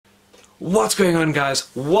What's going on,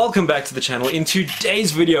 guys? Welcome back to the channel. In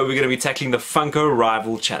today's video we're going to be tackling the Funko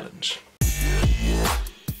Rival Challenge.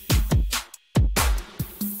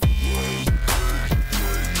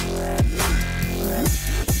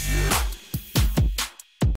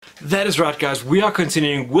 That is right, guys, we are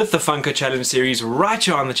continuing with the Funko Challenge series right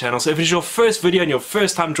here on the channel. So if it's your first video and your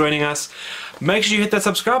first time joining us, make sure you hit that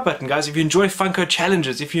subscribe button, guys. If you enjoy Funko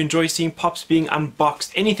challenges, if you enjoy seeing pops being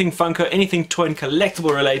unboxed, anything Funko, anything toy and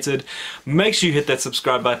collectible related, make sure you hit that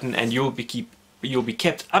subscribe button and you'll be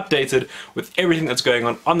kept updated with everything that's going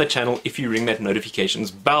on the channel if you ring that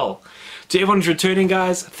notifications bell. To everyone who's returning,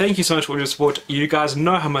 guys, thank you so much for your support. You guys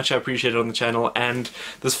know how much I appreciate it on the channel, and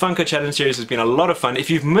this Funko Challenge series has been a lot of fun. If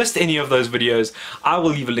you've missed any of those videos, I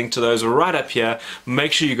will leave a link to those right up here.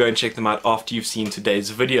 Make sure you go and check them out after you've seen today's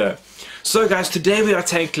video. So guys, today we are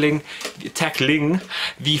tackling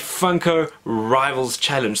the Funko Rivals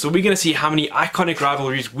Challenge. So we're going to see how many iconic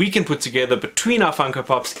rivalries we can put together between our Funko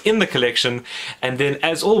Pops in the collection, and then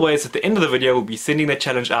as always at the end of the video we'll be sending that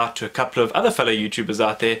challenge out to a couple of other fellow YouTubers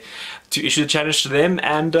out there to issue the challenge to them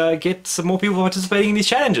and get some more people participating in these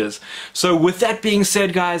challenges. So with that being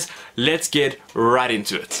said, guys, let's get right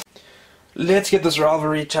into it. Let's get this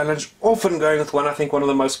rivalry challenge off and going with I think one of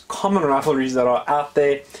the most common rivalries that are out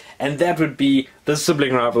there, and that would be the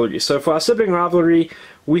sibling rivalry. So for our sibling rivalry,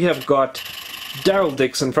 we have got Daryl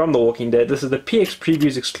Dixon from The Walking Dead. This is the PX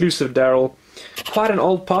Previews exclusive Daryl. Quite an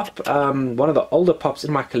old pop, one of the older pops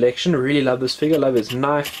in my collection. Really love this figure, love his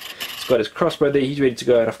knife. He's got his crossbow there, he's ready to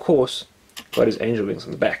go, and of course, got his angel wings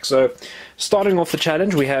on the back. So starting off the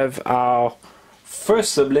challenge, we have our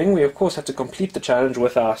first sibling. We of course have to complete the challenge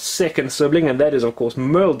with our second sibling, and that is of course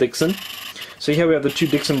Merle Dixon. So here we have the two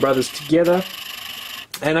Dixon brothers together,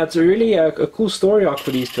 and it's really a cool story arc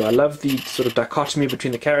for these two. I love the sort of dichotomy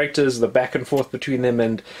between the characters, the back and forth between them,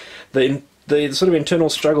 and the sort of internal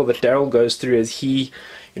struggle that Daryl goes through as he,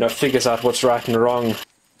 figures out what's right and wrong.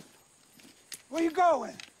 Where you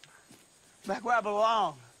going? Back where I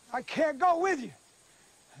belong. I can't go with you.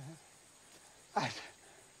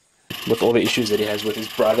 With all the issues that he has with his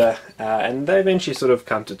brother, and they eventually sort of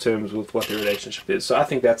come to terms with what their relationship is. So I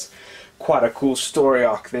think that's quite a cool story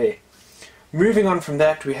arc there. Moving on from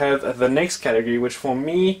that, we have the next category, which for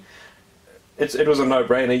me, it was a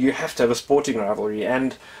no-brainer. You have to have a sporting rivalry,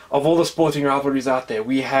 and of all the sporting rivalries out there,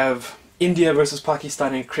 we have India versus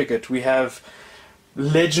Pakistan in cricket. We have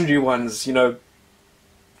legendary ones,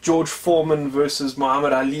 George Foreman versus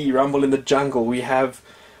Muhammad Ali, Rumble in the Jungle. We have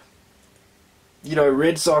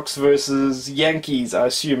Red Sox versus Yankees, I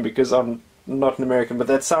assume, because I'm not an American, but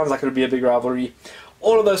that sounds like it would be a big rivalry.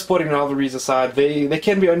 All of those sporting rivalries aside, there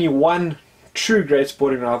can be only one true great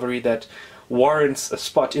sporting rivalry that warrants a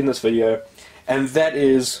spot in this video, and that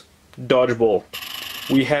is dodgeball.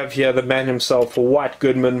 We have here the man himself, White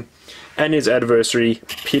Goodman, and his adversary,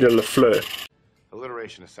 Peter LaFleur.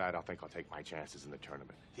 Alliteration aside, I think I'll take my chances in the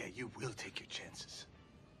tournament. Yeah, you will take your chances.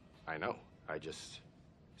 I know. I just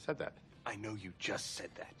said that. I know you just said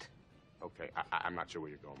that. Okay, I'm not sure where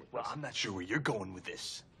you're going with Well, this. I'm not sure where you're going with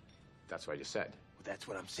this. That's what I just said. Well, that's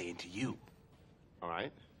what I'm saying to you. All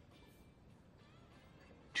right?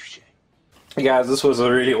 Touche. Hey guys, this was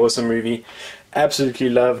a really awesome movie. Absolutely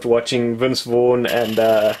loved watching Vince Vaughn and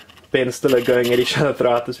Ben Stiller going at each other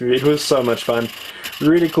throughout this movie. It was so much fun.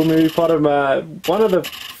 Really cool movie. Part of one of the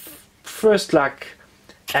first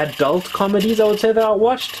adult comedies I would say that I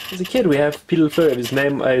watched as a kid. We have Peter LaFleur,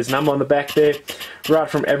 his number on the back there, right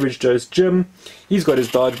from Average Joe's Gym. He's got his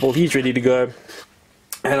dodgeball, he's ready to go.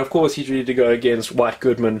 And of course he's ready to go against White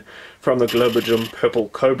Goodman from the Globo Gym Purple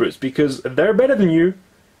Cobras, because they're better than you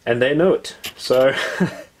and they know it. So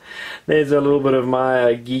there's a little bit of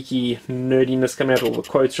my geeky nerdiness coming out of all the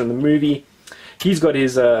quotes from the movie. He's got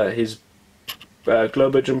his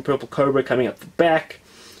Globo Gym Purple Cobra coming up the back,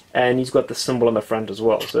 and he's got the symbol on the front as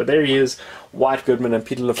well. So there he is, White Goodman and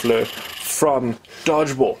Peter LaFleur from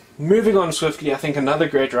Dodgeball. Moving on swiftly, I think another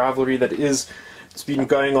great rivalry it's been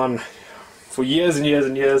going on for years and years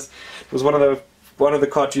and years. It was one of the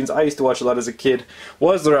cartoons I used to watch a lot as a kid,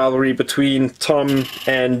 was the rivalry between Tom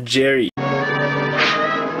and Jerry.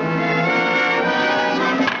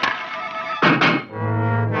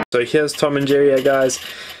 So here's Tom and Jerry, guys.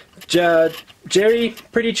 Jerry,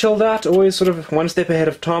 pretty chilled out, always sort of one step ahead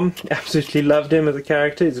of Tom. Absolutely loved him as a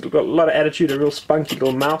character. He's got a lot of attitude, a real spunky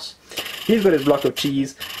little mouse. He's got his block of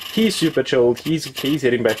cheese. He's super chilled. He's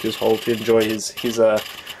heading back to his hole to enjoy his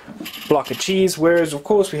block of cheese. Whereas, of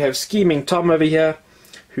course, we have scheming Tom over here,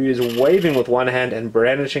 who is waving with one hand and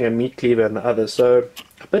brandishing a meat cleaver in the other. So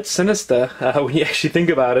a bit sinister when you actually think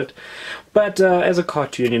about it. But as a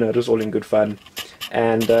cartoon, it was all in good fun.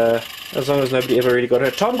 and as long as nobody ever really got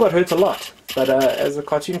hurt. Tom got hurt a lot, but as a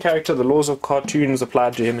cartoon character, the laws of cartoons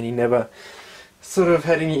applied to him, and he never sort of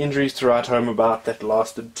had any injuries to write home about that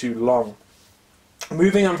lasted too long.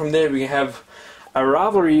 Moving on from there, we have a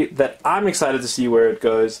rivalry that I'm excited to see where it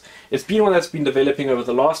goes. It's been one that's been developing over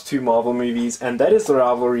the last 2 Marvel movies, and that is the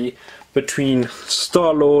rivalry between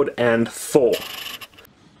Star-Lord and Thor.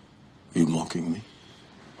 Are you mocking me?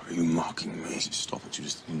 Are you mocking me? Stop it, you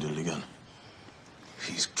just didn't again.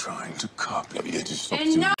 He's trying to copy me. Just stop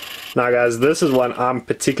it. Now guys, this is one I'm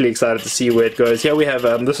particularly excited to see where it goes. Here we have,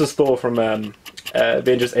 this is Thor from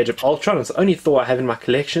Avengers Age of Ultron. It's the only Thor I have in my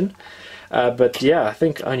collection. But yeah, I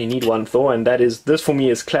think I only need one Thor, and that is, this for me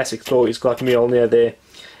is classic Thor. He's got Mjolnir there,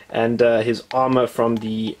 and his armor from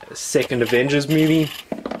the second Avengers movie.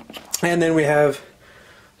 And then we have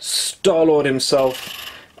Star-Lord himself.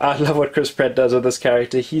 I love what Chris Pratt does with this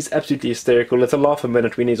character. He's absolutely hysterical. It's a laugh a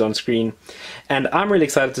minute when he's on screen. And I'm really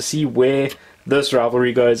excited to see where this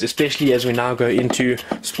rivalry goes, especially as we now go into,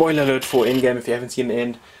 spoiler alert for Endgame if you haven't seen the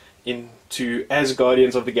end, into as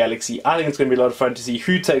Guardians of the Galaxy. I think it's going to be a lot of fun to see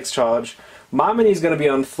who takes charge. My money is going to be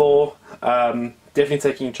on Thor, definitely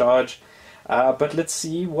taking charge. But let's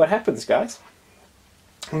see what happens, guys.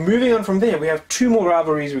 Moving on from there, we have 2 more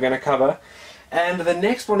rivalries we're going to cover. And the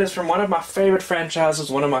next one is from one of my favorite franchises,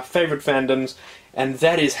 one of my favorite fandoms, and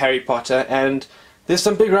that is Harry Potter. And there's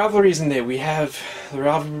some big rivalries in there. We have the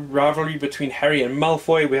rivalry between Harry and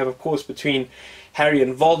Malfoy. We have, of course, between Harry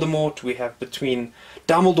and Voldemort. We have between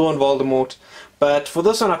Dumbledore and Voldemort. But for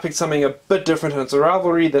this one I picked something a bit different, and it's a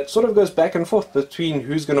rivalry that sort of goes back and forth between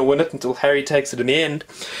who's going to win it until Harry takes it in the end.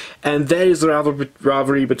 And that is the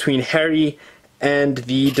rivalry between Harry and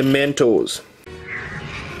the Dementors.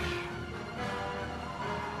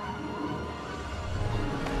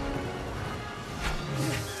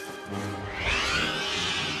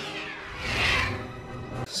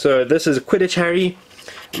 So this is Quidditch Harry.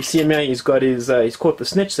 You see him here, he's got his, he's caught the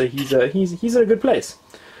snitch, so he's in a good place.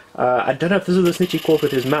 I don't know if this is the snitch he caught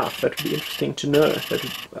with his mouth. That would be interesting to know. That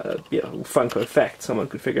would be a Funko fact someone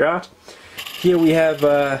could figure out. Here we have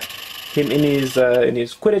him in his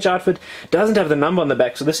Quidditch outfit. Doesn't have the number on the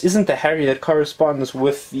back, so this isn't the Harry that corresponds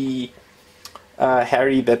with the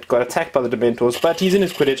Harry that got attacked by the Dementors, but he's in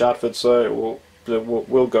his Quidditch outfit, so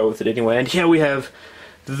we'll go with it anyway. And here we have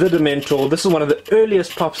the Dementor. This is one of the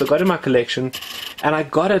earliest pops I got in my collection, and I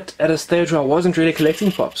got it at a stage where I wasn't really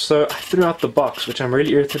collecting pops, so I threw out the box, which I'm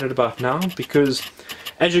really irritated about now, because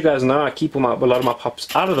as you guys know, I keep a lot of my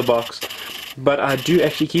pops out of the box, but I do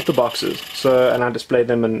actually keep the boxes, and I display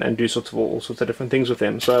them and do all sorts of different things with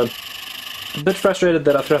them. So a bit frustrated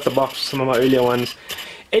that I threw out the box with some of my earlier ones.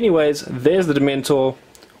 Anyways, there's the Dementor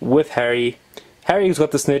with Harry. Harry's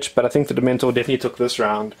got the snitch, but I think the Dementor definitely took this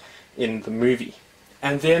round in the movie.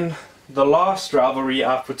 And then the last rivalry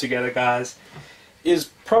I've put together, guys, is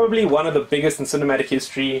probably one of the biggest in cinematic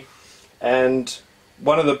history, and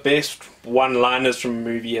one of the best one-liners from a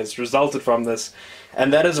movie has resulted from this,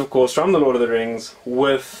 and that is, of course, from The Lord of the Rings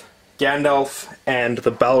with Gandalf and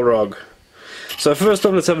the Balrog. So first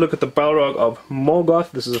off, let's have a look at the Balrog of Morgoth.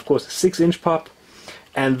 This is, of course, a 6-inch pop,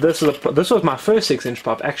 and this was my first 6-inch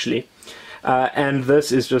pop, actually. And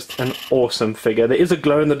this is just an awesome figure. There is a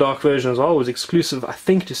glow-in-the-dark version as well. It was exclusive, I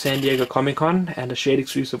think, to San Diego Comic-Con, and a shade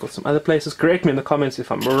exclusive with some other places. Correct me in the comments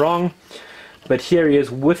if I'm wrong. But here he is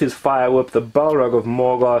with his fire whip, the Balrog of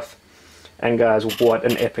Morgoth. And guys, what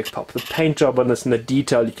an epic pop. The paint job on this and the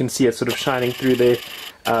detail, you can see it sort of shining through there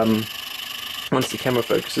once the camera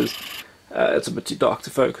focuses. It's a bit too dark to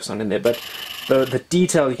focus on in there, but the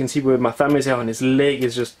detail you can see where my thumb is here on his leg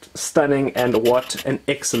is just stunning, and what an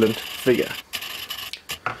excellent figure.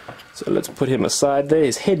 So let's put him aside there.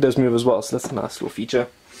 His head does move as well, so that's a nice little feature.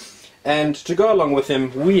 And to go along with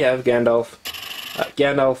him, we have Gandalf.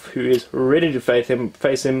 Gandalf, who is ready to face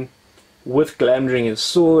him with Glamdring his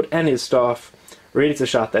sword and his staff, ready to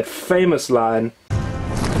shout that famous line.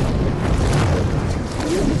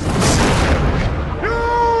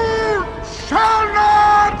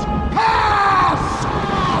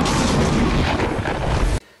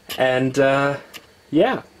 And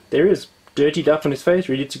yeah, there he is, dirtied up on his face,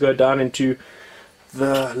 ready to go down into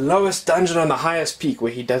the lowest dungeon on the highest peak,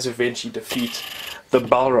 where he does eventually defeat the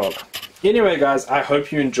Balrog. Anyway guys, I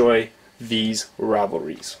hope you enjoy these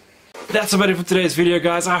rivalries. That's about it for today's video,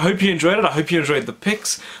 guys. I hope you enjoyed it. I hope you enjoyed the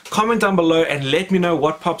picks. Comment down below and let me know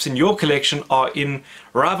what pops in your collection are in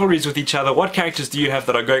rivalries with each other. What characters do you have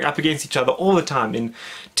that are going up against each other all the time in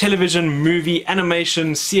television, movie,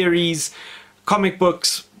 animation, series, comic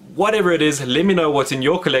books, whatever it is. Let me know what's in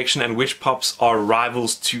your collection and which pops are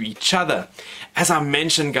rivals to each other. As I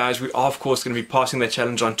mentioned, guys, we are of course going to be passing that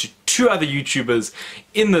challenge on to 2 other YouTubers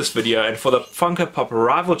in this video, and for the Funko Pop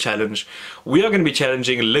Rival Challenge, we are going to be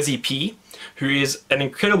challenging Lizzy P, who is an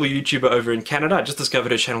incredible YouTuber over in Canada. I just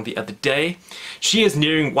discovered her channel the other day. She is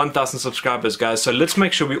nearing 1,000 subscribers, guys, so let's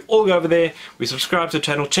make sure we all go over there, we subscribe to her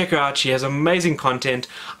channel, check her out. She has amazing content.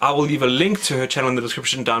 I will leave a link to her channel in the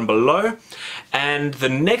description down below. And the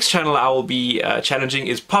next channel I will be challenging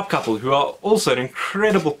is Pop Couple, who are also an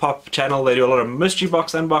incredible pop channel. They do a lot of mystery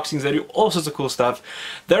box unboxings, they do all sorts of cool stuff.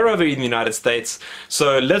 They're over in the United States,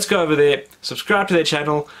 so let's go over there, subscribe to their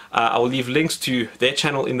channel. I will leave links to their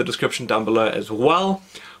channel in the description down below as well.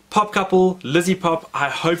 Pop Couple, Lizzy Pop, I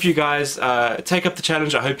hope you guys take up the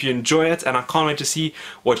challenge. I hope you enjoy it, and I can't wait to see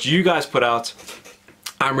what you guys put out.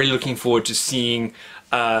 I'm really looking forward to seeing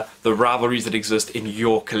the rivalries that exist in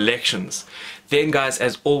your collections. Then guys,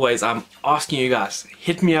 as always, I'm asking you guys,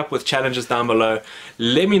 hit me up with challenges down below.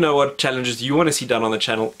 Let me know what challenges you want to see done on the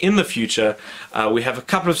channel in the future. We have a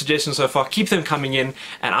couple of suggestions so far. Keep them coming in,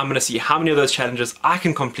 and I'm going to see how many of those challenges I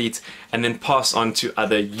can complete and then pass on to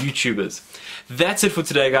other YouTubers. That's it for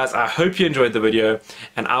today, guys. I hope you enjoyed the video,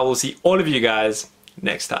 and I will see all of you guys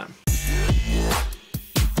next time.